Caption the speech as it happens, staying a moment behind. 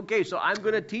Okay, so I'm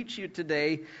going to teach you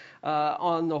today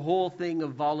on the whole thing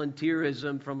of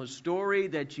volunteerism from a story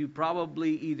that you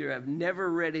probably either have never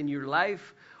read in your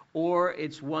life or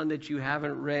it's one that you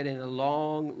haven't read in a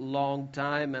long, long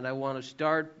time. And I want to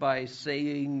start by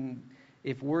saying,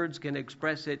 if words can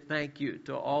express it, thank you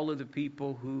to all of the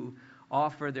people who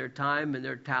offer their time and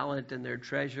their talent and their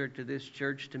treasure to this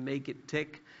church to make it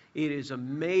tick. It is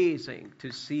amazing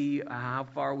to see how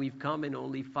far we've come in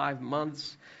only 5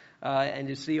 months. And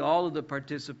to see all of the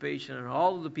participation and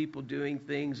all of the people doing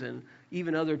things and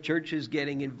even other churches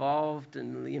getting involved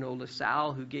and,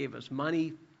 LaSalle who gave us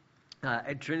money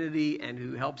at Trinity and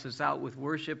who helps us out with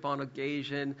worship on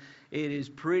occasion. It is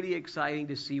pretty exciting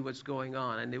to see what's going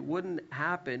on. And it wouldn't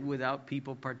happen without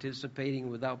people participating,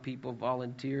 without people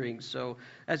volunteering. So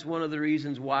that's one of the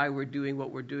reasons why we're doing what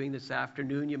we're doing this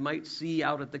afternoon. You might see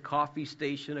out at the coffee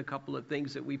station a couple of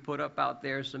things that we put up out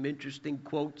there, some interesting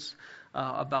quotes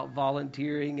about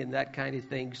volunteering and that kind of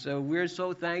thing. So we're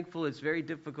so thankful. It's very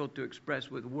difficult to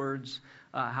express with words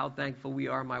how thankful we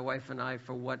are, my wife and I,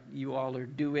 for what you all are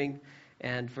doing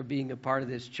and for being a part of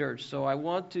this church. So I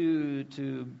want to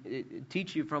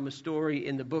teach you from a story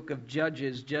in the book of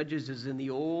Judges. Judges is in the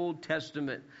Old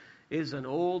Testament. It is an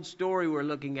old story we're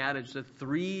looking at. It's a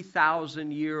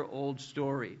 3,000-year-old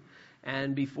story.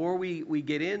 And before we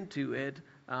get into it,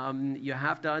 you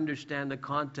have to understand the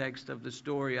context of the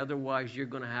story. Otherwise, you're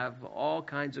going to have all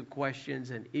kinds of questions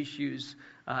and issues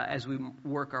as we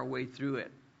work our way through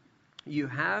it. You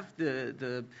have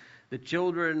the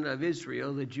children of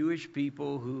Israel, the Jewish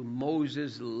people who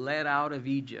Moses led out of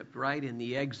Egypt, right, in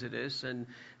the Exodus, and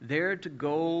they're to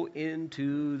go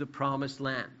into the promised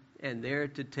land. And they're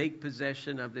to take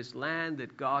possession of this land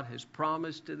that God has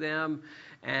promised to them.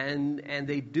 And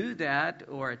they do that,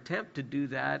 or attempt to do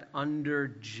that, under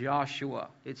Joshua.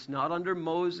 It's not under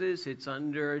Moses, it's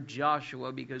under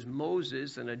Joshua, because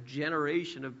Moses and a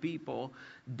generation of people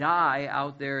die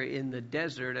out there in the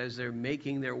desert as they're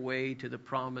making their way to the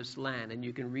promised land. And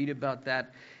you can read about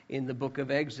that in the book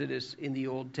of Exodus in the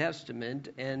Old Testament.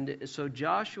 And so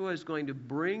Joshua is going to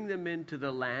bring them into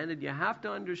the land. And you have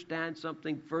to understand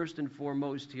something first and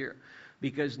foremost here.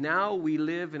 Because now we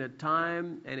live in a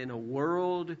time and in a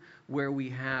world where we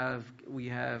have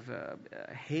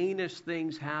heinous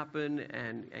things happen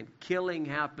and killing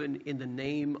happen in the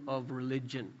name of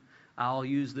religion. I'll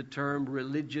use the term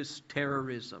religious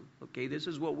terrorism. Okay, this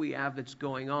is what we have that's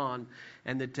going on.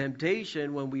 And the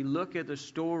temptation when we look at the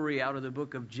story out of the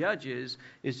book of Judges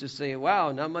is to say,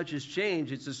 wow, not much has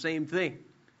changed. It's the same thing.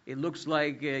 It looks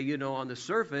like, on the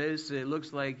surface, it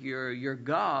looks like your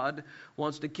God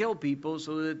wants to kill people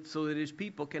so that his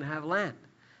people can have land.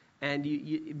 And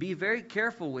you be very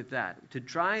careful with that. To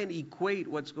try and equate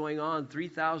what's going on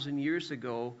 3,000 years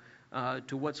ago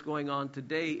to what's going on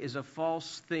today is a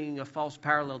false thing, a false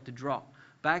parallel to draw.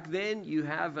 Back then, you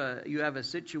have a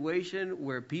situation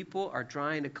where people are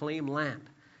trying to claim land.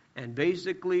 And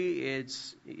basically,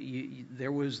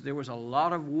 there was a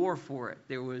lot of war for it.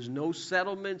 There was no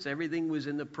settlements. Everything was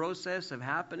in the process of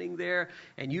happening there,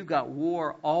 and you got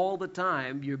war all the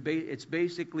time. It's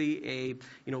basically a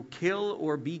kill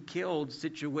or be killed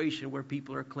situation where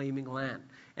people are claiming land.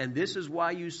 And this is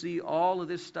why you see all of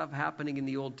this stuff happening in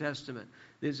the Old Testament.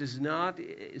 This is not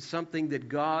something that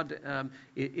God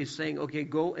is saying, okay,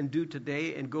 go and do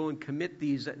today and go and commit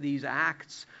these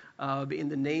acts in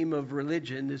the name of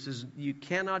religion. You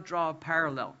cannot draw a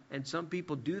parallel. And some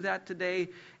people do that today,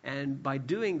 and by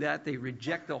doing that, they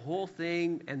reject the whole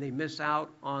thing and they miss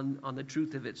out on the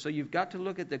truth of it. So you've got to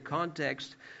look at the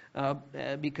context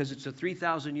because it's a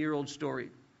 3,000-year-old story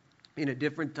in a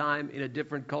different time, in a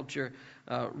different culture,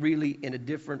 really in a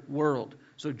different world.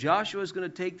 So Joshua is going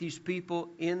to take these people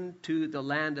into the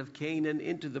land of Canaan,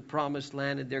 into the promised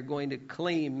land, and they're going to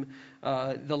claim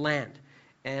the land.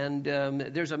 And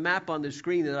there's a map on the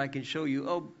screen that I can show you.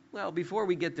 Oh, well, before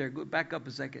we get there, go back up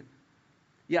a second.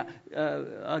 Yeah,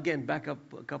 again, back up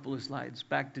a couple of slides.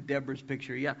 Back to Deborah's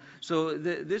picture. Yeah, so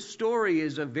this story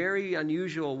is a very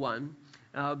unusual one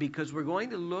because we're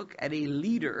going to look at a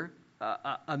leader,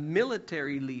 a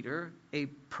military leader, a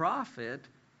prophet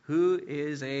who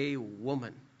is a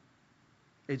woman.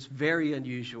 It's very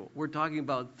unusual. We're talking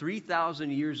about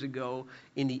 3,000 years ago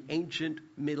in the ancient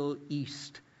Middle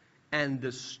East. And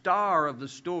the star of the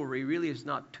story really is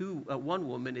not one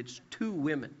woman, it's 2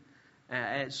 women.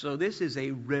 So this is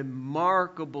a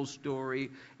remarkable story,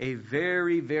 a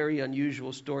very, very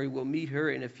unusual story. We'll meet her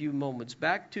in a few moments.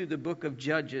 Back to the book of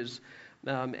Judges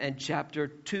and chapter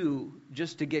 2,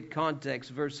 just to get context,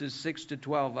 verses 6 to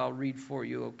 12, I'll read for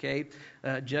you, okay?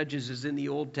 Judges is in the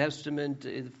Old Testament,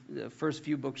 the first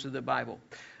few books of the Bible.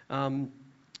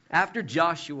 After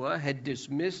Joshua had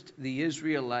dismissed the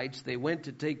Israelites, they went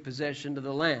to take possession of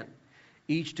the land,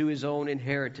 each to his own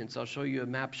inheritance. I'll show you a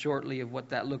map shortly of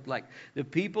what that looked like. The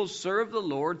people served the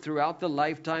Lord throughout the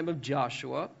lifetime of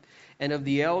Joshua and of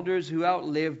the elders who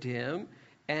outlived him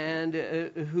and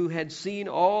who had seen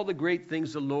all the great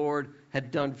things the Lord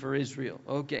had done for Israel.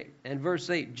 Okay, and verse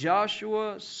 8,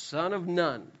 Joshua, son of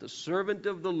Nun, the servant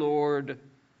of the Lord,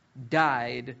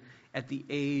 died at the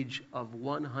age of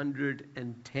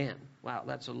 110. Wow,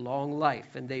 that's a long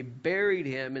life. And they buried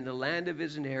him in the land of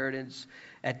his inheritance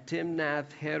at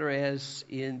Timnath-Heres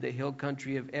in the hill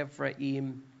country of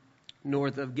Ephraim,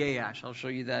 north of Gaash. I'll show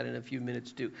you that in a few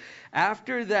minutes too.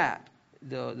 After that,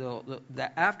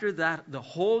 the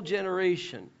whole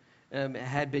generation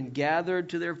had been gathered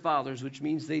to their fathers, which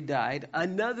means they died.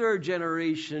 Another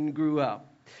generation grew up,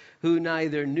 who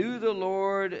neither knew the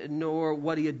Lord nor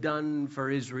what he had done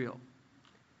for Israel.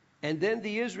 And then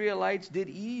the Israelites did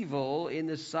evil in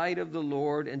the sight of the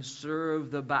Lord and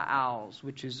served the Baals,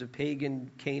 which is a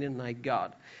pagan Canaanite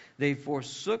god. They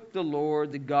forsook the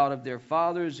Lord, the God of their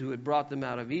fathers, who had brought them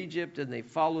out of Egypt, and they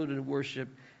followed and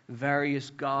worshiped various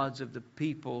gods of the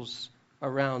peoples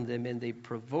around them, and they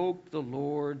provoked the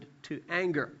Lord to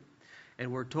anger.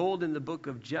 And we're told in the book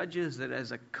of Judges that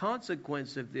as a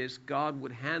consequence of this, God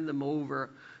would hand them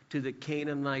over to the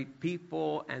Canaanite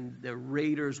people, and the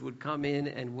raiders would come in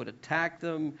and would attack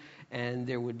them, and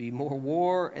there would be more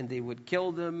war, and they would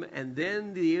kill them. And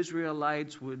then the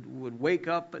Israelites would wake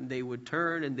up, and they would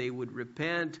turn, and they would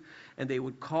repent, and they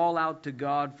would call out to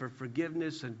God for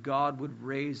forgiveness, and God would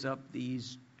raise up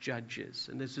these judges.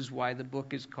 And this is why the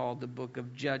book is called the book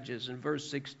of Judges. In verse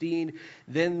 16,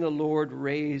 then the Lord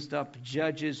raised up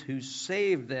judges who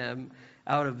saved them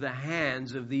out of the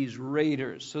hands of these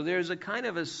raiders. So there's a kind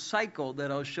of a cycle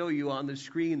that I'll show you on the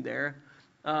screen there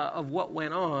of what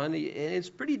went on. And it's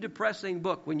a pretty depressing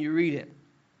book when you read it.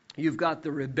 You've got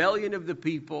the rebellion of the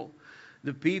people.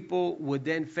 The people would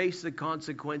then face the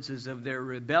consequences of their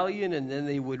rebellion, and then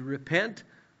they would repent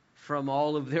from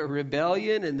all of their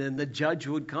rebellion, and then the judge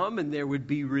would come, and there would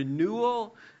be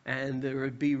renewal, and there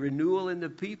would be renewal in the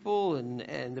people,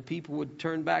 and the people would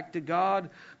turn back to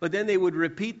God. But then they would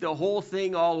repeat the whole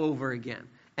thing all over again.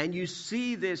 And you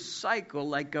see this cycle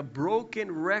like a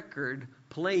broken record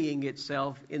playing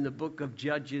itself in the book of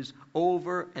Judges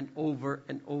over and over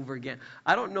and over again.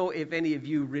 I don't know if any of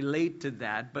you relate to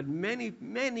that, but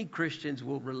many Christians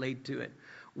will relate to it,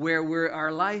 where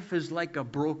our life is like a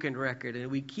broken record,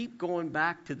 and we keep going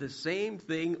back to the same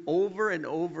thing over and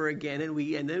over again,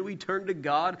 and then we turn to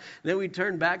God, and then we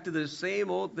turn back to the same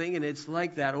old thing, and it's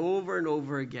like that over and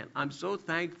over again. I'm so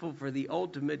thankful for the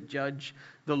ultimate judge,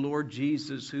 the Lord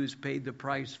Jesus, who's paid the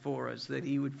price for us, that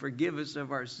he would forgive us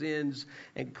of our sins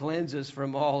and cleanse us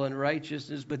from all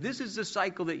unrighteousness. But this is the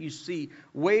cycle that you see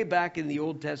way back in the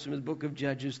Old Testament book of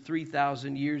Judges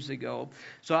 3,000 years ago.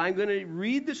 So I'm going to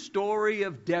read the story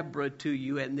of Deborah to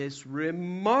you, and this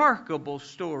remarkable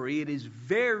story. It is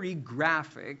very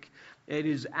graphic. It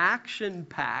is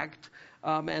action-packed.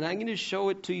 And I'm going to show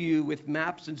it to you with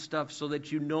maps and stuff so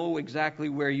that you know exactly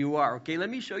where you are. Okay, let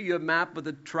me show you a map of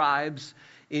the tribes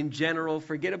in general.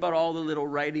 Forget about all the little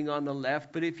writing on the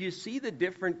left. But if you see the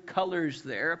different colors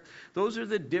there, those are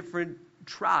the different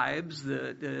tribes,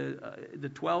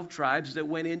 the 12 tribes that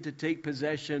went in to take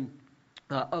possession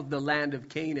of the land of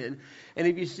Canaan. And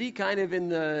if you see kind of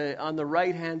on the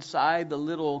right-hand side, the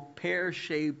little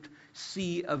pear-shaped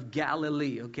Sea of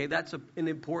Galilee. Okay, that's an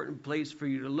important place for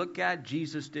you to look at.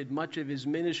 Jesus did much of his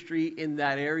ministry in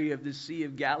that area of the Sea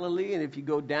of Galilee. And if you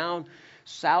go down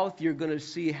south, you're going to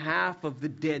see half of the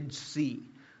Dead Sea.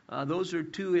 Those are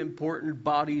two important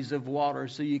bodies of water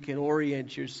so you can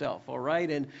orient yourself, all right?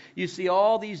 And you see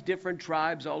all these different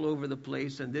tribes all over the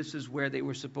place, and this is where they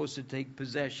were supposed to take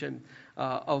possession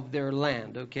of their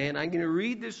land, okay? And I'm going to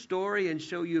read this story and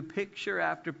show you picture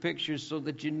after picture so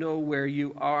that you know where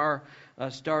you are,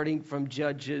 starting from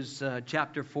Judges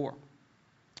chapter 4.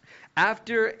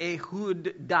 After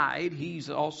Ehud died, he's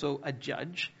also a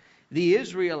judge, the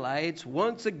Israelites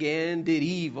once again did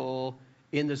evil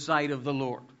in the sight of the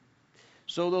Lord.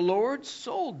 So the Lord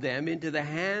sold them into the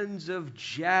hands of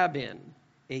Jabin,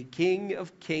 a king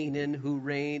of Canaan who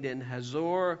reigned in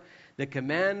Hazor. The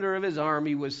commander of his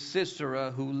army was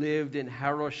Sisera, who lived in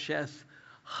Harosheth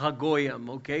Hagoyim.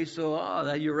 Okay,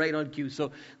 so you're right on cue.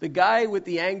 So the guy with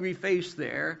the angry face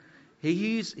there,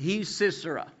 he's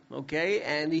Sisera, okay?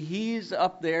 And he's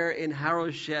up there in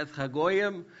Harosheth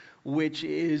Hagoyim, which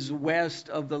is west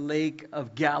of the Lake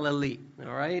of Galilee,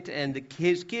 all right? And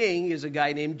his king is a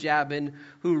guy named Jabin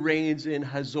who reigns in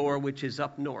Hazor, which is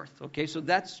up north, okay? So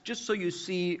that's just so you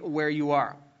see where you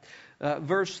are.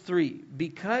 Verse 3,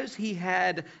 because he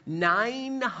had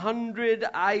 900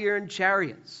 iron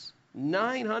chariots,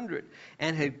 900,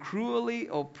 and had cruelly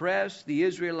oppressed the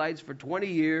Israelites for 20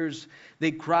 years, they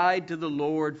cried to the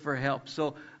Lord for help.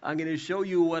 So I'm going to show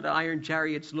you what iron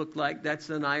chariots look like.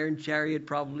 That's an iron chariot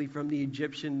probably from the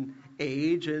Egyptian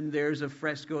age, and there's a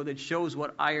fresco that shows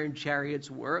what iron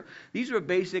chariots were. These were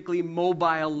basically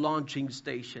mobile launching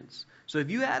stations. So if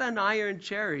you had an iron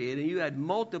chariot and you had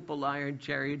multiple iron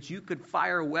chariots, you could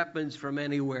fire weapons from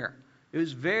anywhere. It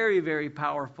was very, very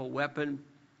powerful weapon.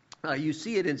 You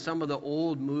see it in some of the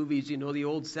old movies, you know, the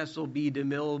old Cecil B.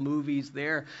 DeMille movies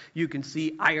there. You can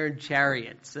see iron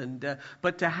chariots.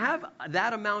 But to have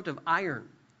that amount of iron,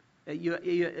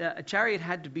 a chariot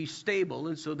had to be stable,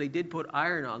 and so they did put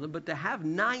iron on them. But to have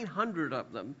 900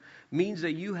 of them means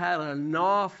that you had an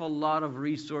awful lot of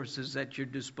resources at your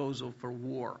disposal for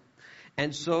war.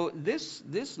 And so this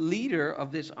leader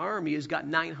of this army has got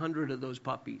 900 of those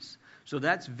puppies. So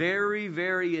that's very,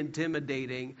 very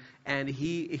intimidating. And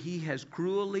he has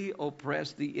cruelly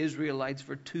oppressed the Israelites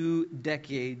for 2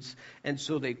 decades. And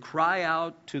so they cry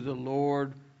out to the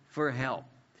Lord for help.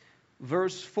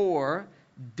 Verse 4,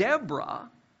 Deborah,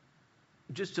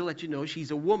 just to let you know,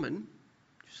 she's a woman.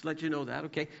 Just to let you know that,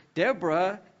 okay?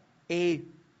 Deborah, a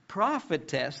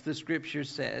prophetess, the scripture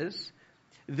says,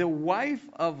 the wife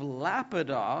of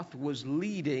Lapidoth, was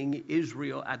leading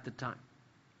Israel at the time.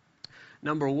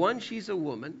 Number 1, she's a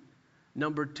woman.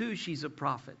 Number 2, she's a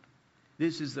prophet.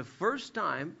 This is the first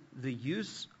time the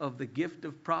use of the gift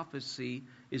of prophecy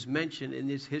is mentioned in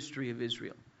this history of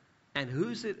Israel. And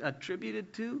who's it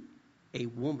attributed to? A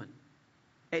woman.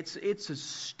 It's a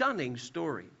stunning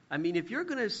story. I mean, if you're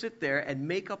going to sit there and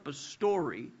make up a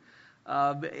story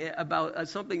about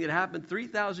something that happened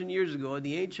 3,000 years ago in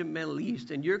the ancient Middle East,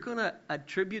 and you're going to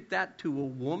attribute that to a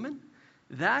woman,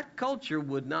 that culture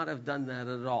would not have done that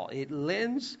at all. It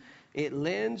lends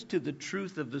to the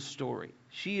truth of the story.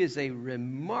 She is a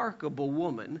remarkable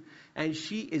woman, and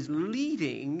she is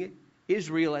leading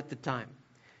Israel at the time.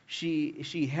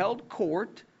 She held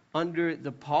court under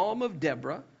the palm of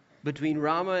Deborah between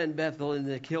Ramah and Bethel in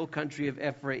the hill country of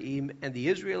Ephraim, and the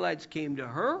Israelites came to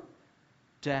her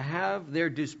to have their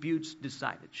disputes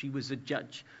decided. She was a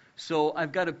judge. So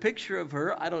I've got a picture of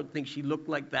her. I don't think she looked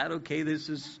like that. Okay, this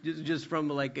is just from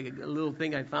like a little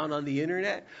thing I found on the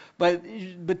internet. But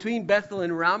between Bethel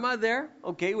and Ramah there,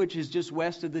 okay, which is just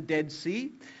west of the Dead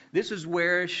Sea, this is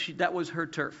where that was her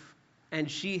turf.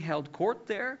 And she held court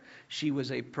there. She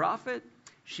was a prophet.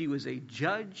 She was a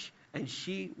judge. And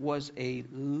she was a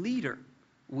leader.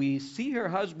 We see her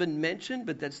husband mentioned,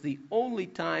 but that's the only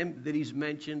time that he's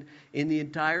mentioned in the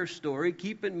entire story.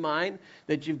 Keep in mind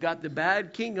that you've got the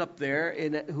bad king up there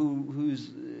who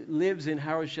lives in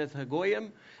Harosheth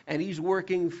Hagoyim, and he's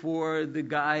working for the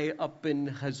guy up in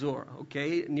Hazor,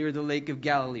 okay, near the Lake of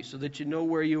Galilee, so that you know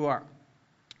where you are.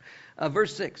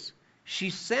 Verse 6, she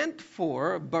sent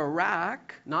for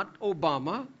Barak, not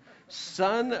Obama,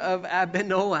 son of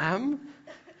Abinoam,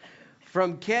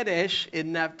 from Kedesh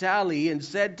in Naphtali, and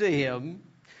said to him,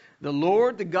 the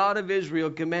Lord, the God of Israel,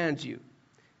 commands you,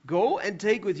 go and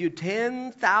take with you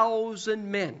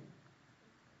 10,000 men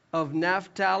of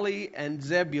Naphtali and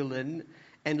Zebulun,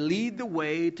 and lead the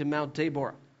way to Mount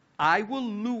Tabor. I will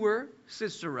lure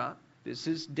Sisera, this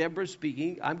is Deborah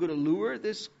speaking, I'm going to lure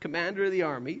this commander of the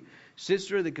army,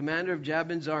 Sisera, the commander of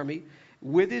Jabin's army,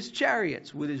 with his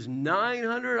chariots, with his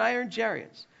 900 iron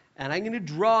chariots. And I'm going to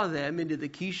draw them into the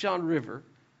Kishon River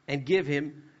and give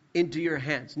him into your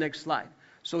hands. Next slide.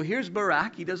 So here's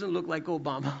Barak. He doesn't look like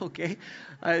Obama, okay?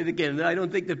 Again, I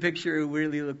don't think the picture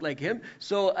really looked like him.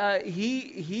 So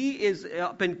he is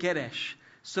up in Kedesh.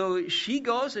 So she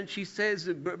goes and she says,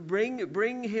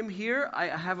 bring him here. I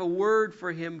have a word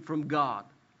for him from God.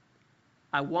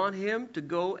 I want him to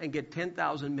go and get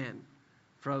 10,000 men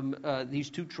from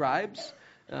these 2 tribes.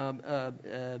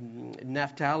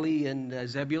 Naphtali and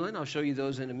Zebulun. I'll show you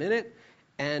those in a minute.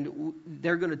 And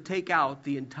they're going to take out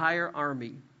the entire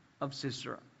army of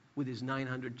Sisera with his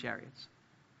 900 chariots.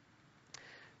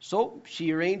 So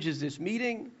she arranges this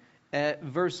meeting.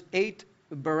 Verse 8,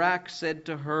 Barak said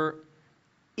to her,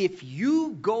 if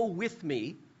you go with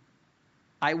me,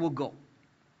 I will go.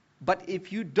 But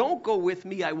if you don't go with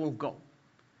me, I won't go.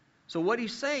 So what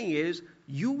he's saying is,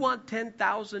 you want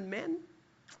 10,000 men?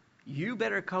 You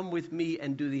better come with me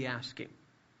and do the asking.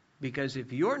 Because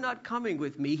if you're not coming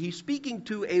with me, he's speaking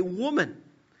to a woman.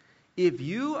 If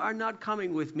you are not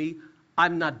coming with me,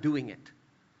 I'm not doing it.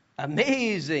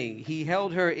 Amazing. He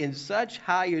held her in such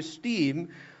high esteem,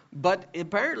 but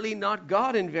apparently not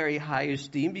God in very high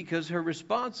esteem, because her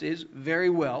response is, very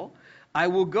well, I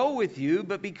will go with you,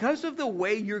 but because of the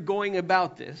way you're going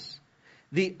about this,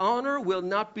 The honor will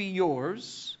not be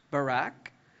yours,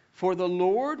 Barak, for the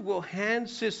Lord will hand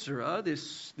Sisera,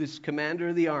 this commander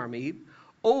of the army,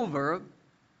 over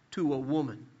to a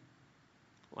woman.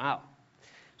 Wow.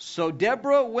 So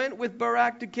Deborah went with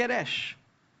Barak to Kadesh.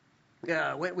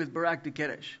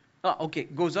 Oh, okay,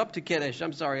 goes up to Kadesh.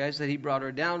 I'm sorry, I said he brought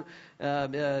her down.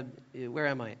 Where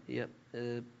am I? Yep.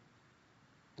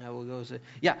 I will go.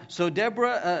 So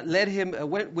Deborah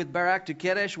went with Barak to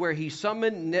Kadesh, where he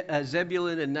summoned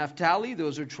Zebulun and Naphtali.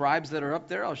 Those are tribes that are up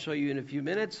there. I'll show you in a few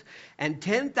minutes. And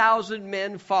 10,000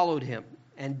 men followed him.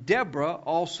 And Deborah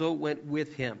also went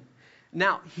with him.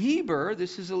 Now, Heber,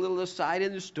 this is a little aside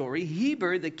in the story,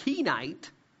 Heber, the Kenite,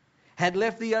 had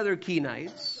left the other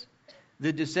Kenites,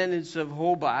 the descendants of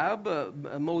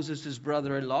Hobab, Moses'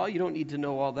 brother-in-law. You don't need to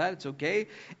know all that. It's okay.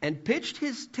 And pitched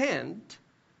his tent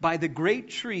by the great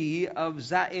tree of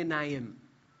Zaanaim.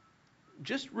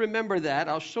 Just remember that.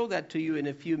 I'll show that to you in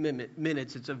a few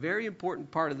minutes. It's a very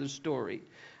important part of the story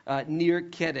near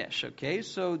Kadesh. Okay,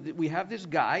 so we have this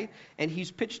guy, and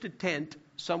he's pitched a tent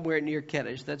somewhere near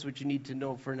Kadesh. That's what you need to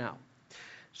know for now.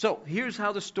 So here's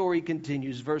how the story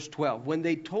continues. Verse 12. When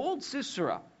they told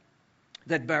Sisera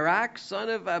that Barak, son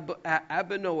of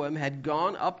Abinoam, had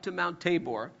gone up to Mount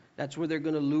Tabor, that's where they're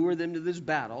going to lure them to this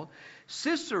battle,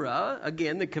 Sisera,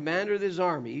 again, the commander of this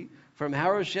army, from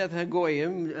Harosheth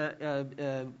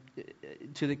Hagoyim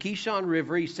to the Kishon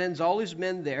River, he sends all his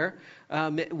men there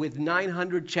with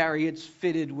 900 chariots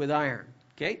fitted with iron.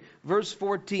 Okay, verse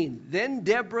 14. Then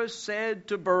Deborah said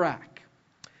to Barak,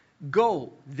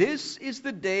 "Go, this is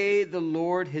the day the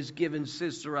Lord has given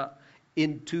Sisera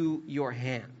into your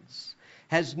hands.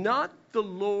 Has not the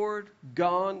Lord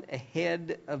gone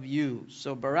ahead of you?"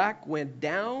 So Barak went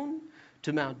down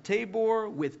to Mount Tabor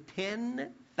with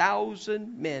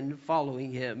 10,000 men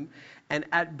following him. And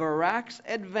at Barak's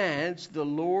advance, the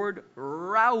Lord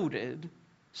routed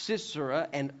Sisera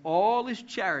and all his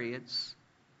chariots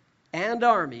and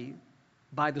army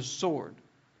by the sword.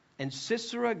 And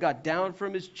Sisera got down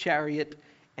from his chariot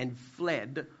and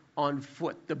fled on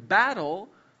foot. The battle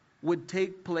would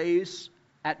take place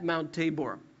at Mount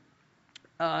Tabor.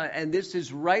 And this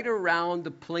is right around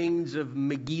the plains of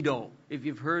Megiddo. If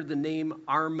you've heard the name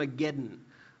Armageddon,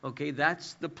 okay,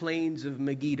 that's the plains of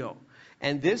Megiddo.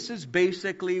 And this is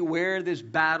basically where this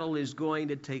battle is going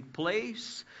to take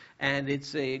place. And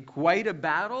it's quite a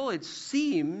battle. It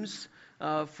seems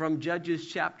from Judges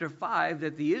chapter 5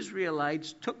 that the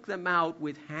Israelites took them out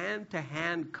with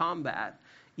hand-to-hand combat,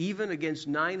 even against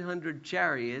 900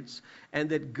 chariots,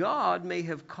 and that God may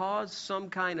have caused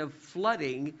some kind of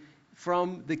flooding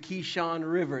from the Kishon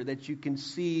River that you can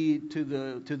see to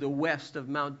the west of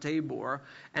Mount Tabor,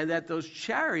 and that those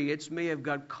chariots may have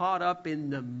got caught up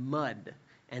in the mud.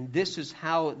 And this is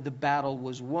how the battle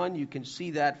was won. You can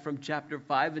see that from chapter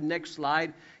 5. The next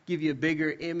slide give you a bigger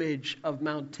image of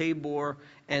Mount Tabor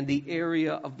and the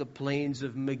area of the plains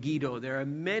of Megiddo. There are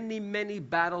many, many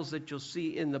battles that you'll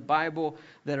see in the Bible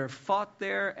that are fought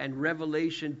there, and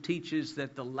Revelation teaches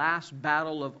that the last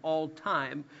battle of all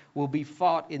time will be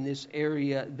fought in this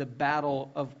area, the Battle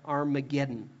of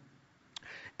Armageddon.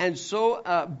 And so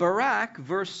Barak,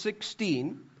 verse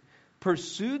 16,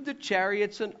 pursued the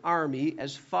chariots and army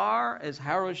as far as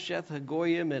Harosheth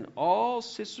Hagoyim, and all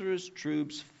Sisera's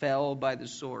troops fell by the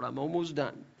sword. I'm almost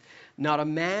done. Not a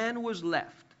man was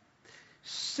left.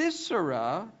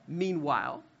 Sisera,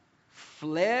 meanwhile,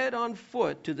 fled on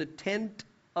foot to the tent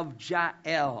of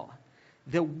Jael,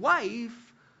 the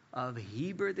wife of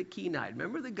Heber the Kenite.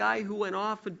 Remember the guy who went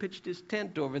off and pitched his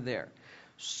tent over there?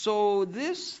 So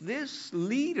this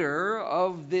leader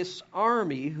of this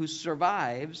army who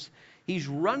survives, he's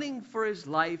running for his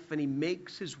life, and he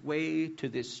makes his way to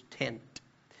this tent.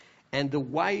 And the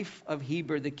wife of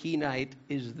Heber the Kenite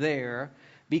is there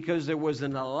because there was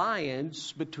an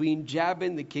alliance between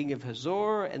Jabin, the king of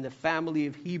Hazor, and the family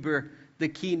of Heber the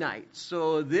Kenite.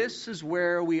 So this is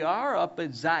where we are, up at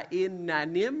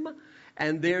Zaananim.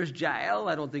 And there's Jael.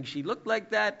 I don't think she looked like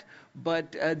that.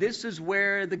 But this is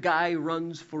where the guy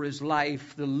runs for his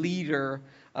life, the leader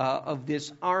of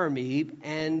this army,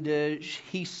 and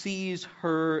he sees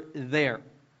her there.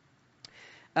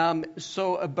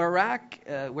 So Barak,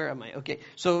 where am I? Okay,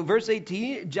 so verse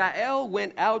 18, Jael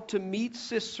went out to meet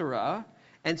Sisera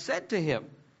and said to him,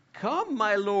 "Come,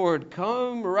 my lord,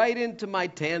 come right into my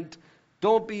tent.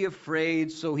 Don't be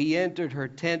afraid." So he entered her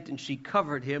tent, and she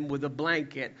covered him with a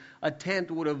blanket. A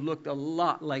tent would have looked a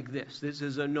lot like this. This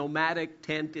is a nomadic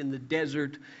tent in the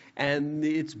desert, and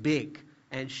it's big.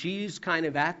 And she's kind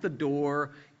of at the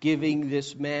door giving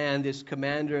this man, this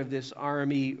commander of this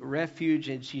army, refuge.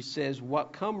 And she says,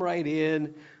 "What? Come right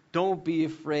in. Don't be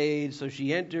afraid. So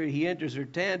he enters her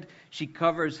tent. She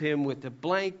covers him with a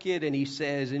blanket, and he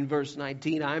says in verse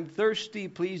 19, I'm thirsty.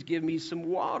 Please give me some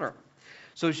water.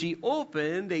 So she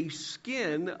opened a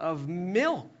skin of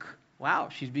milk. Wow,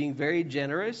 she's being very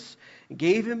generous.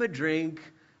 Gave him a drink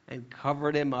and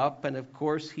covered him up. And of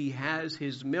course, he has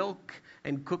his milk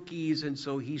and cookies, and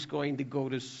so he's going to go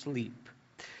to sleep.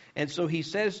 And so he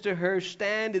says to her,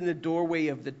 stand in the doorway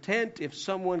of the tent. If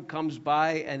someone comes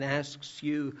by and asks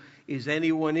you, is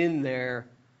anyone in there?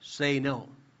 Say no.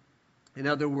 In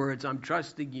other words, I'm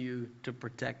trusting you to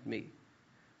protect me.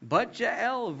 But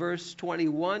Jael, verse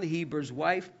 21, Heber's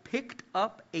wife, picked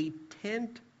up a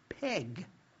tent peg.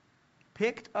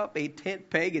 Picked up a tent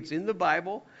peg, it's in the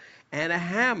Bible, and a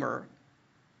hammer,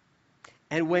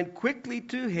 and went quickly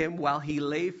to him while he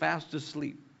lay fast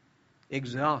asleep,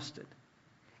 exhausted.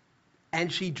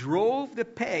 And she drove the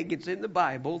peg, it's in the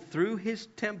Bible, through his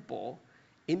temple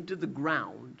into the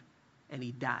ground, and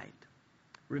he died.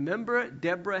 Remember,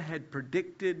 Deborah had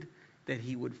predicted that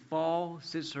he would fall,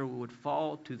 Sisera would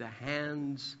fall to the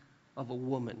hands of a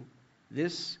woman.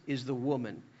 This is the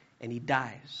woman, and he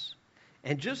dies.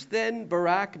 And just then,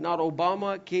 Barak, not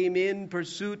Obama, came in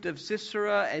pursuit of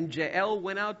Sisera, and Jael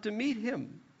went out to meet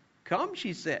him. Come,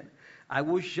 she said, I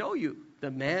will show you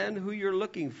the man who you're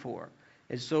looking for.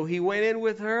 And so he went in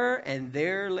with her, and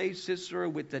there lay Sisera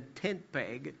with the tent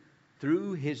peg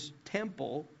through his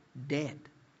temple, dead.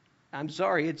 I'm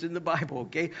sorry, it's in the Bible,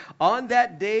 okay? On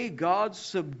that day, God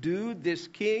subdued this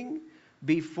king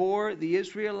before the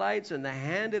Israelites, and the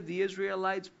hand of the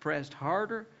Israelites pressed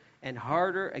harder and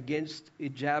harder against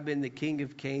Jabin, the king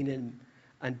of Canaan,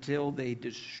 until they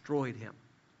destroyed him.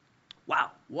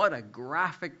 Wow, what a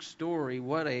graphic story.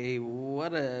 What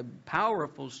a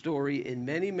powerful story in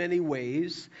many, many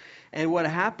ways. And what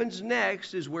happens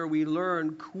next is where we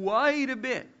learn quite a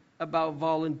bit about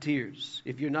volunteers.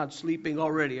 If you're not sleeping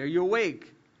already, are you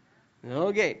awake?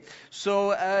 Okay.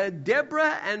 So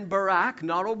Deborah and Barak,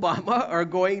 not Obama, are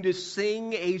going to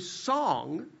sing a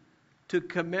song to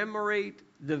commemorate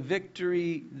the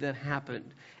victory that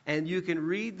happened. And you can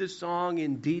read the song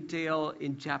in detail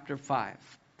in chapter 5.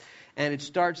 And it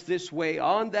starts this way.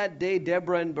 On that day,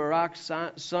 Deborah and Barak,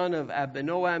 son of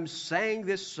Abinoam, sang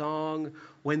this song,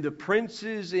 when the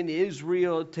princes in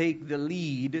Israel take the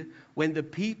lead, when the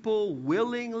people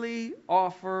willingly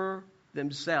offer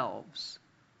themselves.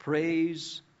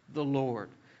 Praise the Lord.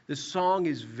 The song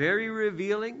is very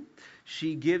revealing.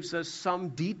 She gives us some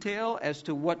detail as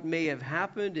to what may have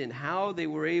happened and how they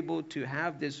were able to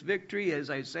have this victory. As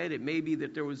I said, it may be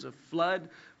that there was a flood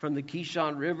from the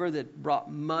Kishon River that brought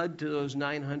mud to those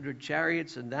 900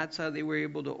 chariots, and that's how they were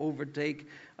able to overtake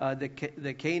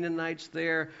the Canaanites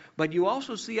there. But you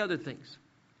also see other things.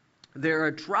 There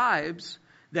are tribes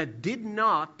that did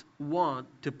not want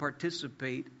to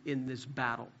participate in this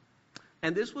battle.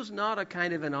 And this was not a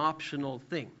kind of an optional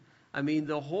thing. I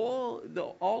mean,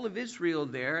 all of Israel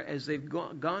there, as they've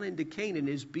gone into Canaan,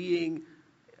 is being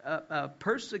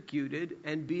persecuted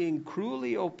and being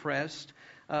cruelly oppressed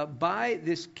by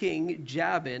this king,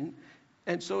 Jabin.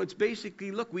 And so it's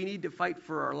basically, look, we need to fight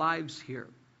for our lives here.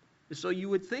 So you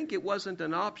would think it wasn't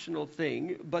an optional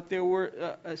thing, but there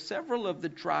were several of the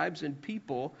tribes and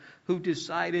people who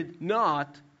decided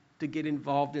not to get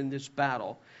involved in this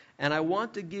battle. And I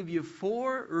want to give you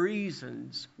 4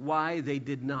 reasons why they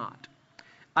did not.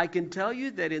 I can tell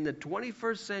you that in the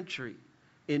 21st century,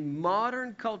 in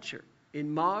modern culture,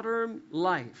 in modern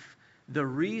life, the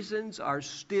reasons are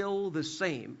still the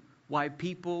same why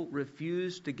people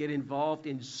refuse to get involved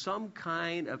in some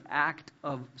kind of act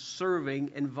of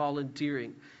serving and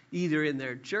volunteering, either in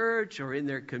their church or in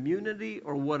their community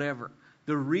or whatever.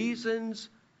 The reasons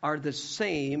are the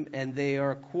same, and they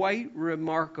are quite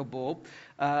remarkable.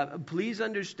 Please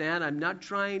understand, I'm not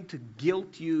trying to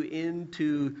guilt you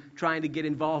into trying to get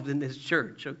involved in this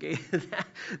church, okay?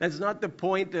 That's not the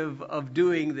point of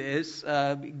doing this.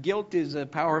 Guilt is a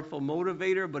powerful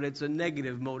motivator, but it's a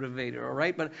negative motivator, all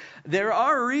right? But there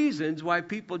are reasons why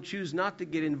people choose not to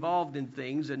get involved in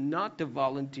things and not to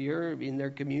volunteer in their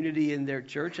community, in their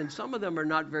church, and some of them are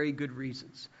not very good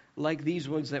reasons, like these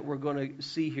ones that we're going to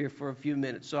see here for a few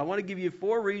minutes. So I want to give you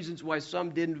 4 reasons why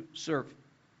some didn't serve.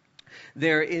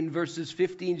 They're in verses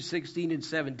 15, 16, and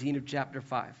 17 of chapter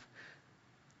 5.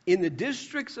 In the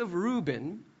districts of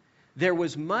Reuben, there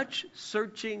was much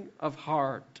searching of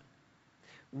heart.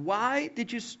 Why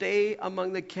did you stay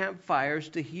among the campfires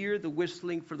to hear the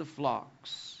whistling for the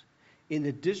flocks? In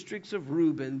the districts of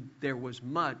Reuben, there was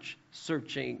much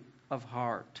searching of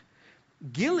heart.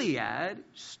 Gilead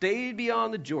stayed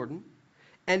beyond the Jordan.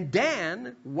 And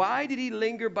Dan, why did he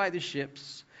linger by the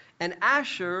ships? And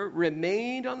Asher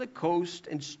remained on the coast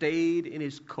and stayed in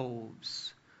his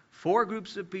coves. 4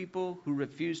 groups of people who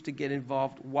refused to get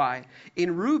involved. Why?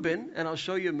 In Reuben, and I'll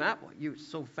show you a map. Well, you're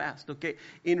so fast, okay?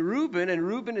 In Reuben, and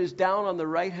Reuben is down on the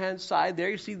right-hand side there.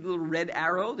 You see the little red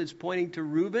arrow that's pointing to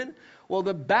Reuben? Well,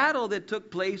 the battle that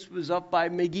took place was up by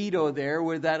Megiddo there,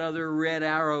 where that other red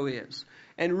arrow is.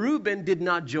 And Reuben did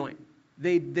not join.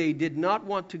 They did not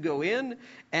want to go in,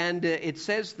 and it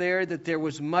says there that there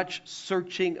was much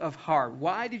searching of heart.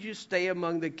 Why did you stay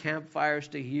among the campfires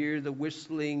to hear the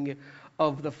whistling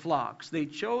of the flocks? They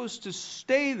chose to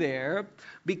stay there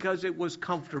because it was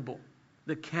comfortable.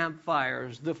 The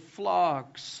campfires, the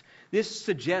flocks. This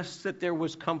suggests that there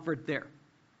was comfort there.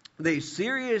 They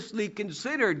seriously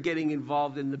considered getting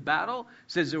involved in the battle.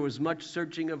 It says there was much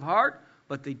searching of heart,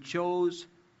 but they chose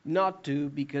not to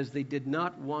because they did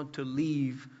not want to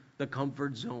leave the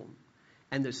comfort zone.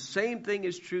 And the same thing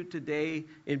is true today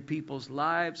in people's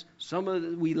lives.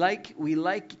 We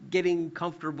like getting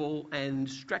comfortable, and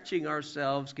stretching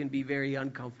ourselves can be very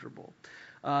uncomfortable.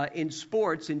 In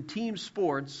sports, in team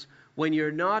sports, when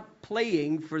you're not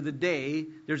playing for the day,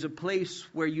 there's a place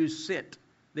where you sit.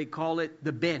 They call it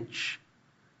the bench.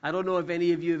 I don't know if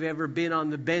any of you have ever been on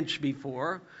the bench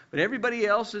before, but everybody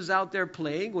else is out there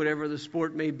playing, whatever the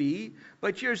sport may be,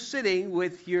 but you're sitting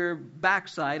with your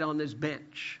backside on this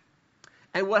bench.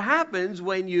 And what happens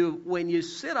when you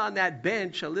sit on that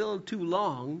bench a little too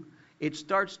long, it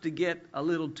starts to get a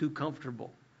little too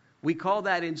comfortable. We call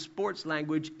that in sports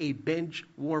language a bench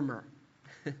warmer.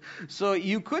 So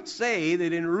you could say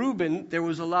that in Reuben there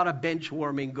was a lot of bench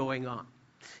warming going on.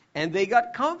 And they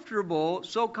got comfortable,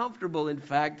 so comfortable, in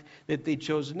fact, that they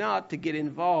chose not to get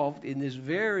involved in this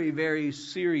very, very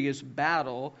serious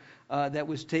battle that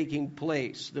was taking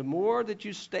place. The more that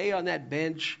you stay on that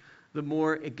bench, the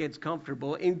more it gets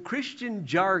comfortable. In Christian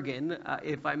jargon,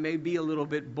 if I may be a little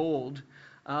bit bold,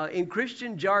 in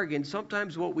Christian jargon,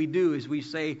 sometimes what we do is we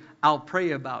say, I'll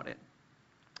pray about it.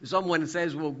 Someone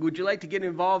says, well, would you like to get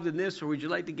involved in this, or would you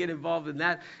like to get involved in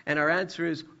that? And our answer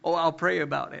is, oh, I'll pray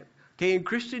about it. Okay, in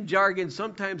Christian jargon,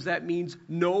 sometimes that means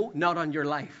no, not on your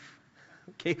life.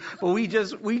 Okay, but we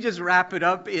just wrap it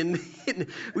up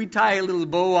we tie a little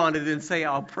bow on it and say,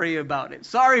 I'll pray about it.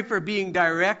 Sorry for being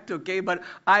direct, okay, but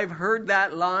I've heard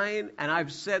that line and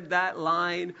I've said that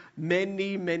line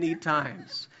many, many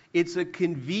times. It's a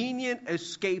convenient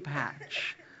escape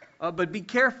hatch. But be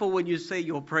careful when you say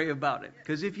you'll pray about it.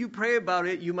 Because if you pray about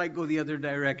it, you might go the other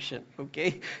direction,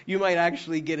 okay? You might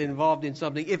actually get involved in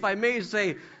something. If I may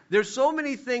say, there's so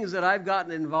many things that I've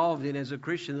gotten involved in as a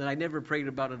Christian that I never prayed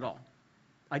about at all.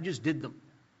 I just did them.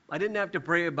 I didn't have to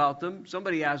pray about them.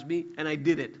 Somebody asked me, and I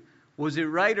did it. Was it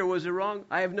right or was it wrong?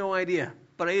 I have no idea.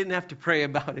 But I didn't have to pray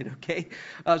about it, okay?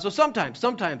 So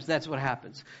sometimes that's what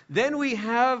happens. Then we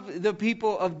have the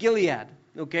people of Gilead.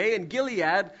 Okay, and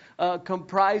Gilead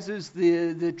comprises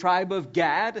the tribe of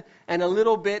Gad and a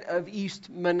little bit of East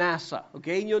Manasseh.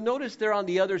 Okay, and you'll notice they're on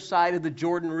the other side of the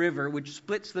Jordan River, which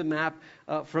splits the map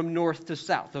from north to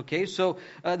south. Okay, so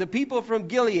the people from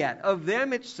Gilead, of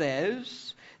them it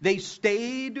says, they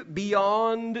stayed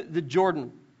beyond the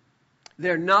Jordan.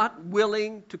 They're not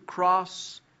willing to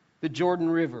cross the Jordan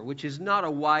River, which is not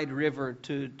a wide river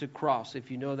to cross,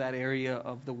 if you know that area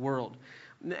of the world.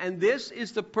 And this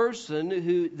is the person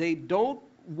who they don't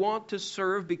want to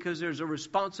serve because there's a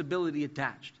responsibility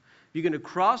attached. You're going to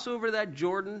cross over that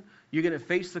Jordan. You're going to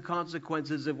face the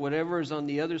consequences of whatever is on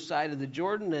the other side of the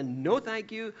Jordan. And no,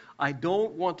 thank you. I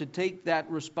don't want to take that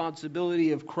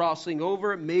responsibility of crossing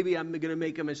over. Maybe I'm going to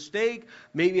make a mistake.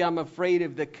 Maybe I'm afraid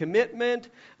of the commitment.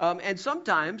 And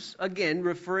sometimes, again,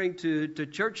 referring to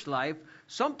church life,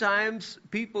 sometimes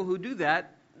people who do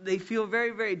that, they feel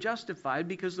very, very justified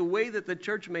because the way that the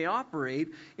church may operate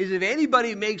is if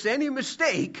anybody makes any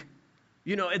mistake,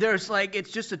 there's it's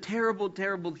just a terrible,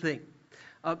 terrible thing.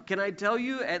 Can I tell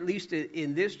you, at least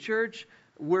in this church,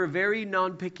 we're very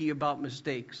non-picky about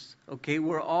mistakes. Okay,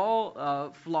 we're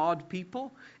all flawed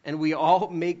people and we all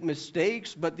make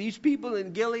mistakes, but these people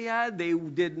in Gilead, they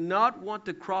did not want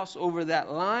to cross over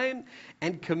that line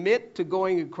and commit to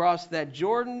going across that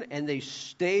Jordan, and they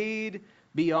stayed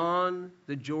beyond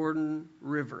the Jordan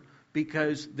River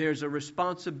because there's a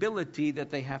responsibility that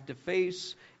they have to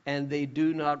face and they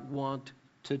do not want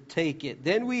to take it.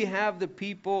 Then we have the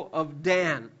people of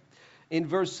Dan. In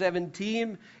verse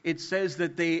 17, it says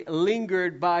that they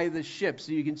lingered by the ship.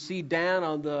 So you can see Dan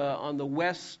on the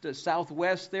west,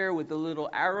 southwest there with the little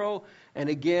arrow. And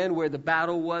again, where the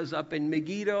battle was up in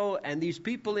Megiddo. And these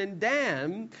people in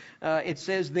Dan, it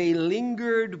says they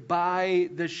lingered by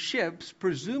the ships,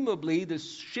 presumably the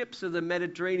ships of the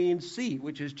Mediterranean Sea,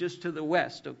 which is just to the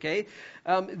west, okay?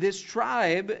 This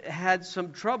tribe had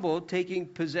some trouble taking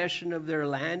possession of their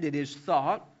land, it is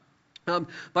thought.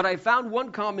 But I found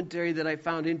one commentary that I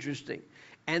found interesting.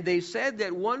 And they said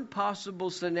that one possible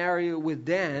scenario with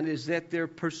Dan is that they're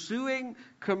pursuing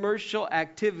commercial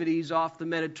activities off the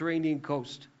Mediterranean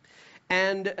coast.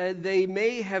 And they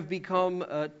may have become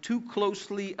too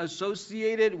closely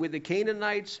associated with the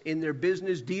Canaanites in their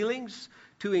business dealings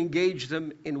to engage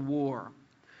them in war.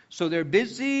 So they're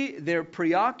busy, they're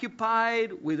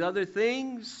preoccupied with other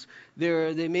things.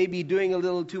 They may be doing a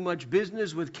little too much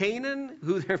business with Canaan,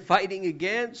 who they're fighting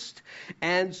against.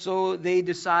 And so they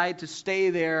decide to stay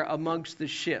there amongst the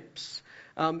ships.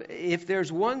 If there's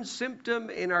one symptom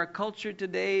in our culture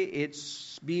today,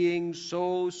 it's being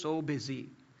so busy.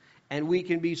 And we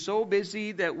can be so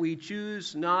busy that we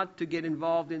choose not to get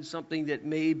involved in something that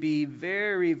may be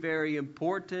very, very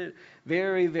important,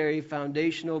 very, very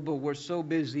foundational, but we're so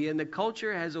busy. And the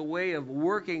culture has a way of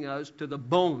working us to the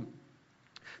bone.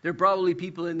 There are probably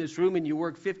people in this room and you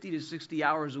work 50 to 60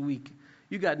 hours a week.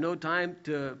 You got no time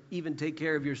to even take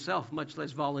care of yourself, much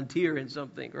less volunteer in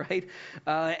something, right?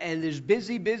 And there's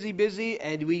busy,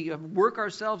 and we work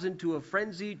ourselves into a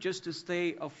frenzy just to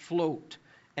stay afloat.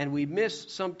 And we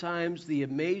miss sometimes the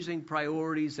amazing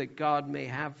priorities that God may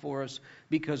have for us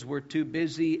because we're too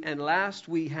busy. And last,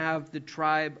 we have the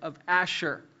tribe of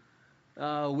Asher,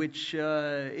 which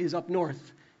is up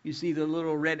north. You see the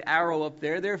little red arrow up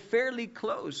there. They're fairly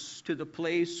close to the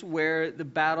place where the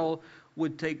battle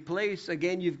would take place.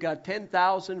 Again, you've got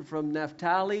 10,000 from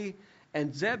Naphtali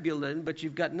and Zebulun, but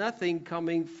you've got nothing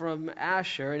coming from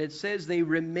Asher. And it says they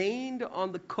remained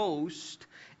on the coast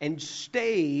and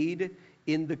stayed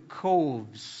in the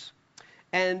coves.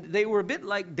 And they were a bit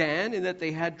like Dan in that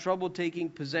they had trouble taking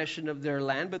possession of their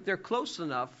land, but they're close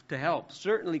enough to help,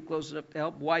 certainly close enough to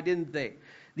help. Why didn't they?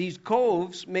 These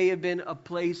coves may have been a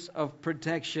place of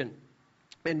protection.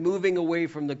 And moving away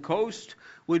from the coast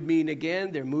would mean,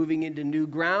 again, they're moving into new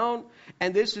ground.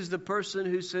 And this is the person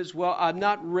who says, well, I'm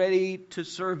not ready to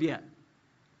serve yet.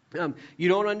 You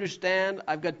don't understand,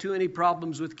 I've got too many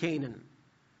problems with Canaan.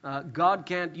 God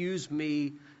can't use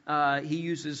me. He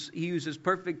uses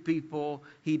perfect people.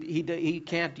 He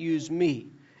can't use me.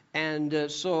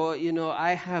 And so,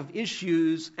 I have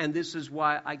issues, and this is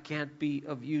why I can't be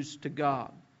of use to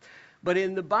God. But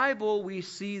in the Bible, we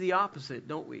see the opposite,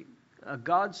 don't we?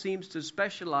 God seems to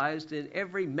specialize in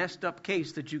every messed up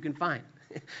case that you can find.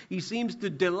 He seems to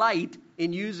delight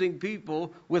in using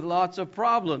people with lots of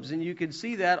problems. And you can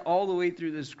see that all the way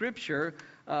through the Scripture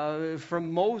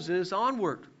from Moses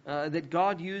onward. That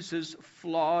God uses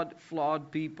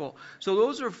flawed people. So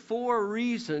those are 4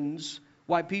 reasons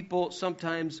why people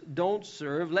sometimes don't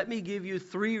serve. Let me give you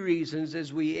 3 reasons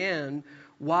as we end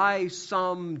why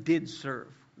some did serve.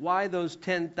 Why those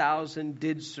 10,000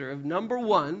 did serve. Number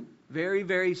 1, very,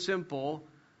 very simple,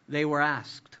 they were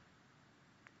asked.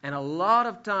 And a lot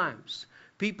of times,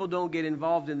 people don't get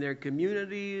involved in their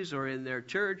communities or in their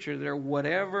church or their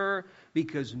whatever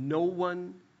because no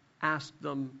one asked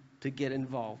them to get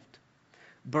involved.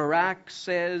 Barak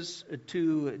says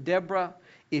to Deborah,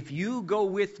 if you go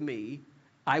with me,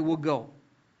 I will go.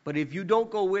 But if you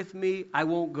don't go with me, I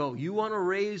won't go. You want to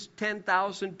raise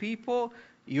 10,000 people?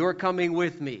 You're coming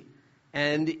with me.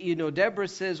 And, Deborah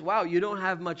says, wow, you don't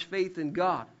have much faith in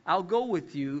God. I'll go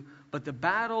with you, but the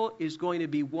battle is going to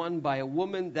be won by a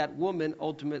woman. That woman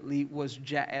ultimately was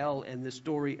Jael in the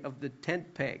story of the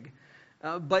tent peg.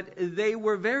 But they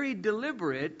were very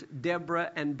deliberate,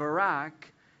 Deborah and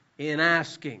Barak, in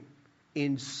asking,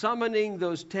 in summoning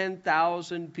those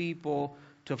 10,000 people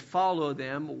to follow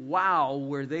them. Wow,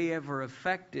 were they ever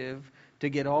effective to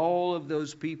get all of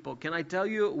those people. Can I tell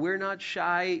you, we're not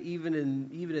shy, even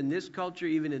in this culture,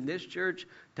 even in this church,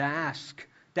 to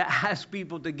ask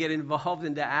people to get involved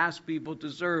and to ask people to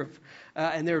serve.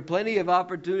 And there are plenty of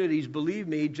opportunities, believe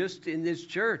me, just in this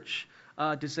church,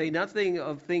 to say nothing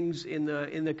of things in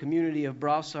the community of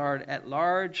Brossard at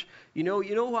large. You know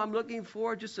who I'm looking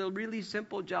for? Just a really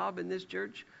simple job in this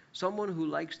church. Someone who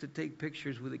likes to take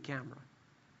pictures with a camera.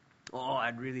 Oh,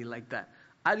 I'd really like that.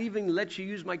 I'd even let you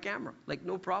use my camera, like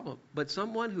no problem. But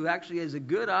someone who actually has a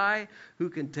good eye, who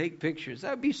can take pictures.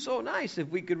 That would be so nice if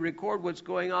we could record what's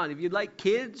going on. If you like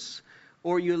kids,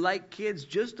 or you like kids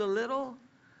just a little,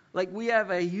 like we have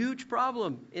a huge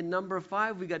problem in number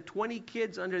 5. We got 20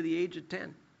 kids under the age of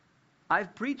 10.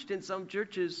 I've preached in some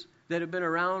churches that have been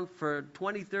around for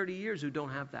 20, 30 years who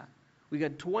don't have that. We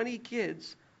got 20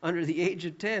 kids under the age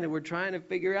of 10, and we're trying to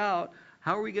figure out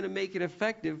how are we going to make it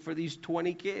effective for these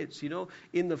 20 kids. You know,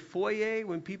 in the foyer,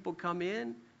 when people come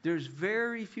in, there's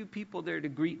very few people there to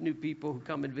greet new people who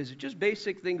come and visit. Just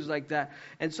basic things like that.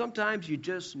 And sometimes you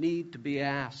just need to be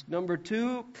asked. Number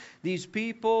 2, these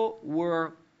people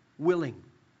were willing.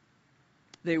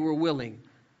 They were willing.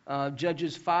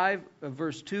 Judges 5,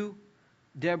 verse 2,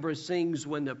 Deborah sings,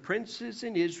 when the princes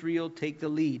in Israel take the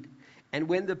lead, and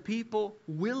when the people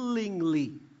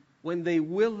willingly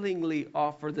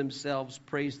offer themselves,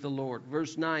 praise the Lord.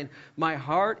 Verse 9, my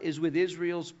heart is with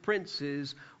Israel's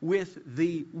princes, with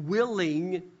the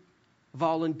willing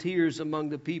volunteers among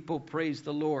the people, praise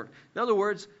the Lord. In other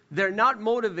words, they're not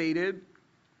motivated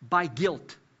by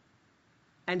guilt.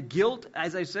 And guilt,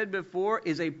 as I said before,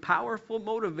 is a powerful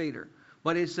motivator,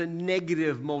 but it's a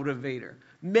negative motivator.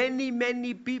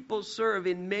 Many people serve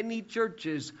in many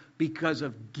churches because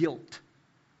of guilt.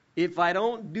 If I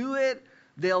don't do it,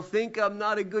 they'll think I'm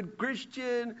not a good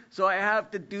Christian, so I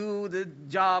have to do the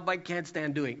job I can't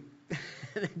stand doing.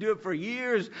 They do it for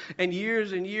years and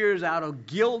years and years out of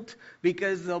guilt,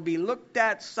 because they'll be looked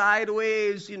at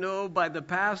sideways, you know, by the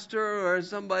pastor or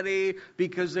somebody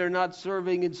because they're not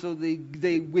serving, and so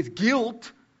they with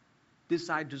guilt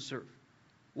decide to serve.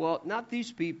 Well, not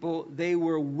these people. They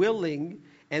were willing,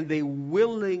 and they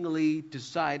willingly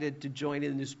decided to join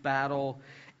in this battle.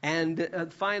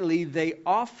 And finally, they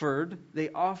offered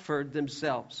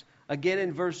themselves. Again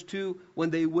in verse 2, when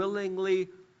they willingly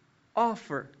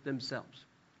offer themselves.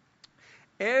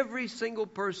 Every single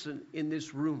person in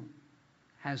this room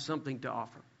has something to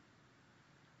offer.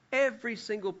 Every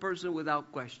single person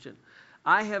without question.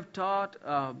 I have taught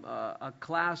a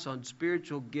class on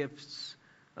spiritual gifts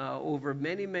over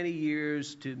many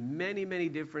years to many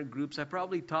different groups. I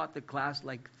probably taught the class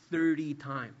like 30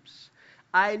 times.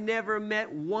 I never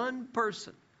met one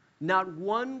person, not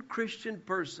one Christian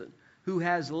person, who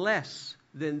has less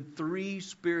than 3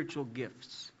 spiritual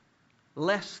gifts.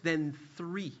 Less than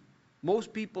 3.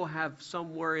 Most people have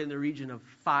somewhere in the region of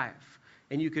 5.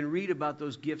 And you can read about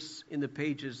those gifts in the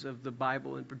pages of the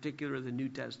Bible, in particular the New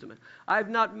Testament. I've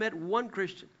not met one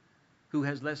Christian who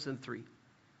has less than 3.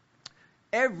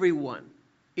 Everyone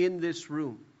in this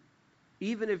room,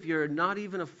 even if you're not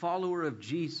even a follower of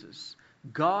Jesus,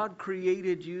 God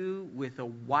created you with a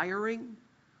wiring,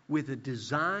 with a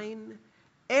design.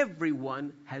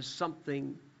 Everyone has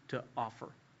something to offer.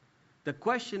 The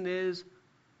question is,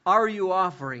 are you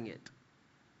offering it?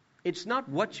 It's not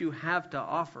what you have to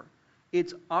offer.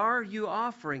 It's, are you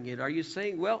offering it? Are you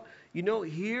saying, well, you know,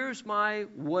 here's my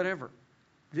whatever.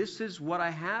 This is what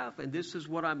I have, and this is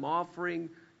what I'm offering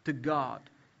to God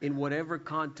in whatever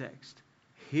context.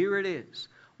 Here it is.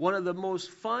 One of the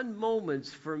most fun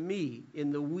moments for me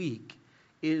in the week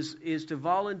is to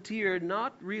volunteer,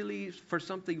 not really for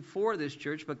something for this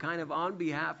church, but kind of on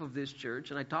behalf of this church.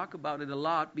 And I talk about it a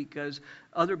lot because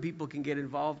other people can get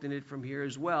involved in it from here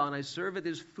as well. And I serve at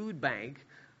this food bank,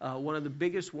 one of the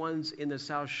biggest ones in the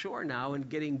South Shore now, and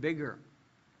getting bigger.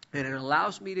 And it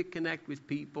allows me to connect with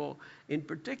people, in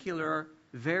particular,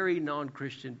 very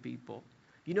non-Christian people.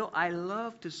 You know, I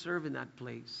love to serve in that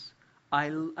place.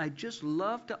 I just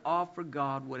love to offer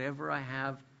God whatever I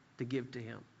have to give to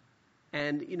Him.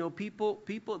 And, you know, people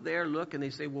there look and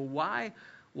they say, well, why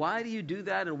do you do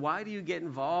that? And why do you get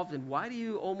involved? And why do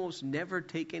you almost never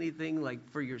take anything like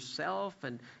for yourself?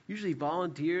 And usually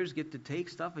volunteers get to take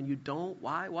stuff and you don't.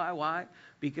 Why?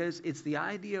 Because it's the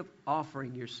idea of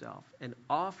offering yourself and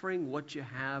offering what you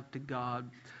have to God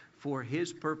for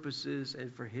His purposes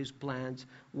and for His plans,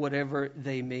 whatever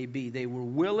they may be. They were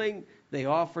willing, they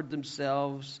offered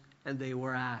themselves, and they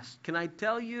were asked. Can I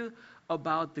tell you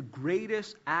about the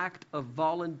greatest act of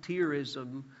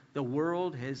volunteerism the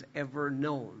world has ever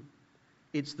known?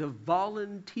 It's the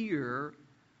volunteer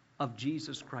of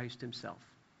Jesus Christ Himself.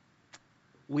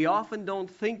 We often don't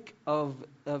think of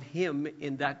Him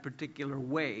in that particular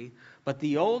way, but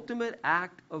the ultimate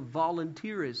act of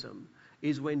volunteerism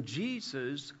is when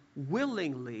Jesus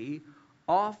willingly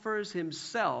offers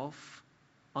Himself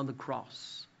on the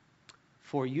cross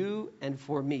for you and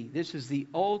for me. This is the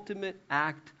ultimate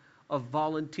act of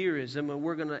volunteerism, and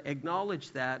we're going to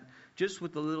acknowledge that just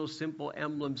with the little simple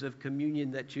emblems of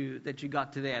communion that you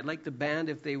got today. I'd like the band,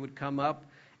 if they would come up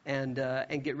and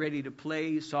get ready to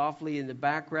play softly in the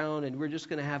background, and we're just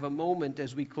going to have a moment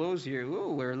as we close here.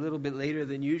 Ooh, we're a little bit later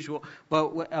than usual,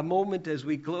 but a moment as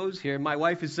we close here. My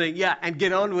wife is saying, yeah, and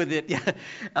get on with it,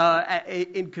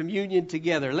 in communion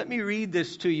together. Let me read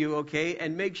this to you, okay,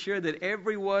 and make sure that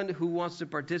everyone who wants to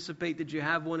participate, that you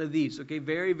have one of these, okay?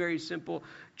 Very, very simple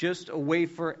just a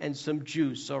wafer and some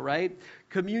juice, all right?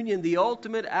 Communion, the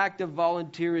ultimate act of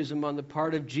volunteerism on the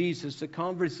part of Jesus, a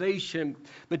conversation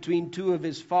between two of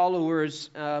his followers,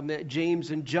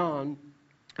 James and John.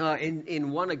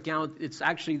 In one account, it's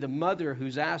actually the mother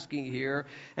who's asking here.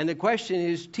 And the question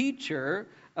is, Teacher,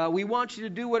 we want you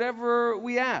to do whatever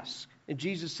we ask. And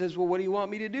Jesus says, well, what do you want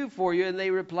me to do for you? And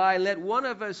they reply, let one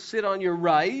of us sit on your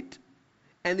right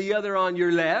and the other on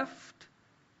your left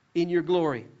in your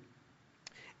glory.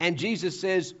 And Jesus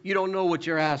says, you don't know what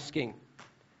you're asking.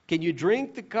 Can you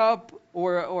drink the cup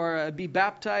or be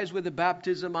baptized with the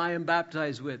baptism I am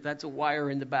baptized with? That's a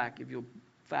wire in the back if you'll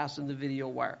fasten the video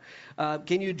wire.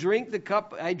 Can you drink the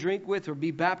cup I drink with or be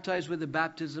baptized with the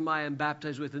baptism I am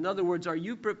baptized with? In other words, are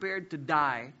you prepared to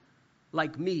die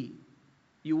like me?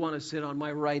 You want to sit on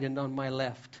my right and on my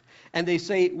left. And they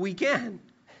say, we can.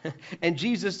 And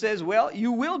Jesus says, well,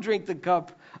 you will drink the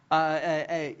cup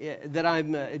that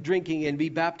I'm drinking and be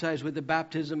baptized with the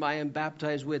baptism I am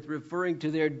baptized with, referring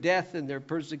to their death and their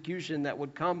persecution that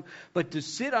would come. But to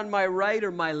sit on my right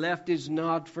or my left is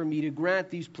not for me to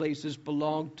grant. These places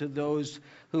belong to those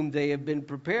whom they have been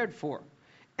prepared for.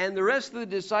 And the rest of the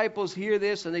disciples hear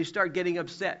this and they start getting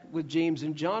upset with James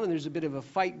and John, and there's a bit of a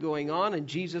fight going on, and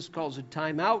Jesus calls a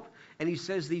time out and he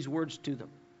says these words to them.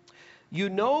 You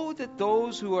know that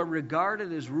those who are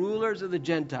regarded as rulers of the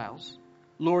Gentiles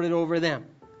lord it over them,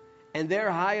 and their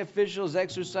high officials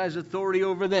exercise authority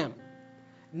over them.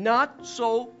 Not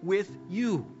so with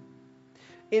you.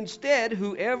 Instead,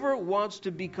 whoever wants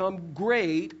to become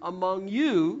great among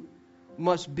you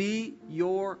must be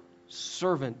your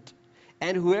servant.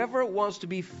 And whoever wants to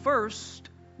be first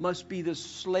must be the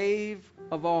slave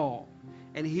of all.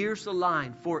 And here's the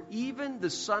line. For even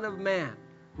the Son of Man,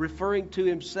 referring to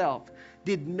himself,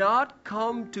 did not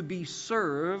come to be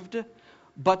served,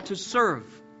 but to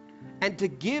serve, and to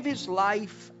give his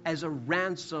life as a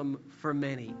ransom for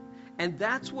many. And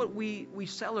that's what we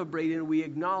celebrate and we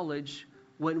acknowledge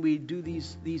when we do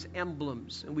these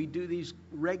emblems. And we do these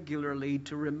regularly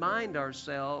to remind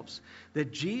ourselves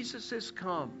that Jesus has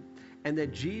come and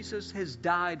that Jesus has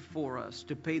died for us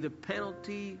to pay the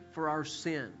penalty for our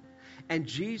sin. And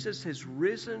Jesus has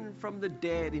risen from the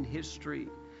dead in history.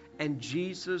 And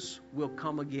Jesus will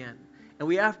come again. And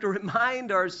we have to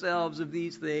remind ourselves of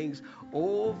these things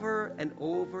over and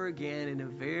over again in a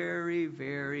very,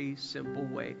 very simple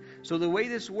way. So the way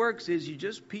this works is you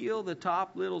just peel the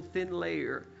top little thin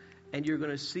layer and you're going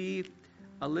to see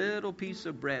a little piece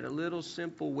of bread, a little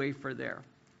simple wafer there.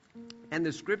 And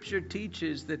the scripture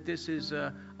teaches that this is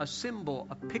a symbol,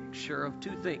 a picture of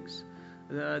two things.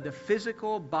 The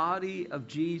physical body of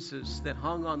Jesus that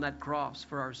hung on that cross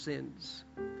for our sins,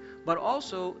 but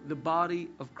also the body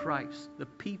of Christ, the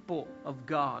people of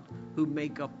God who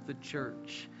make up the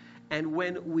church. And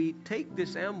when we take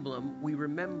this emblem, we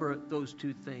remember those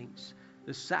two things.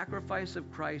 The sacrifice of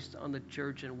Christ on the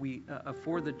church and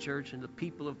for the church and the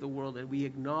people of the world, and we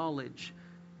acknowledge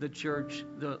the church,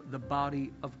 the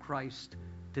body of Christ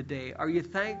today. Are you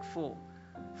thankful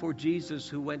for Jesus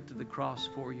who went to the cross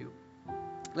for you?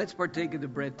 Let's partake of the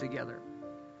bread together.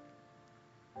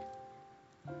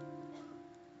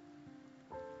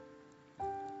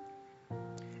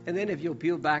 And then if you'll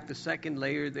peel back the second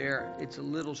layer there, it's a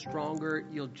little stronger.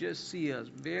 You'll just see a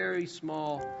very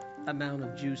small amount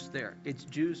of juice there. It's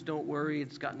juice, don't worry.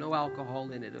 It's got no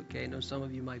alcohol in it, okay? I know some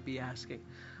of you might be asking.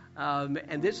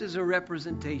 And this is a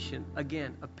representation,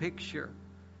 again, a picture,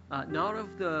 not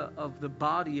of the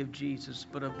body of Jesus,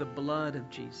 but of the blood of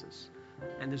Jesus.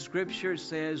 And the scripture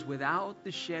says, without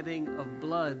the shedding of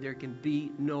blood, there can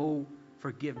be no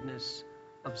forgiveness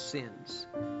of sins.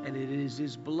 And it is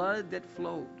his blood that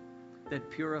flowed that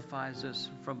purifies us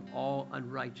from all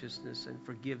unrighteousness and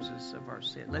forgives us of our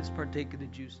sin. Let's partake of the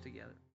juice together.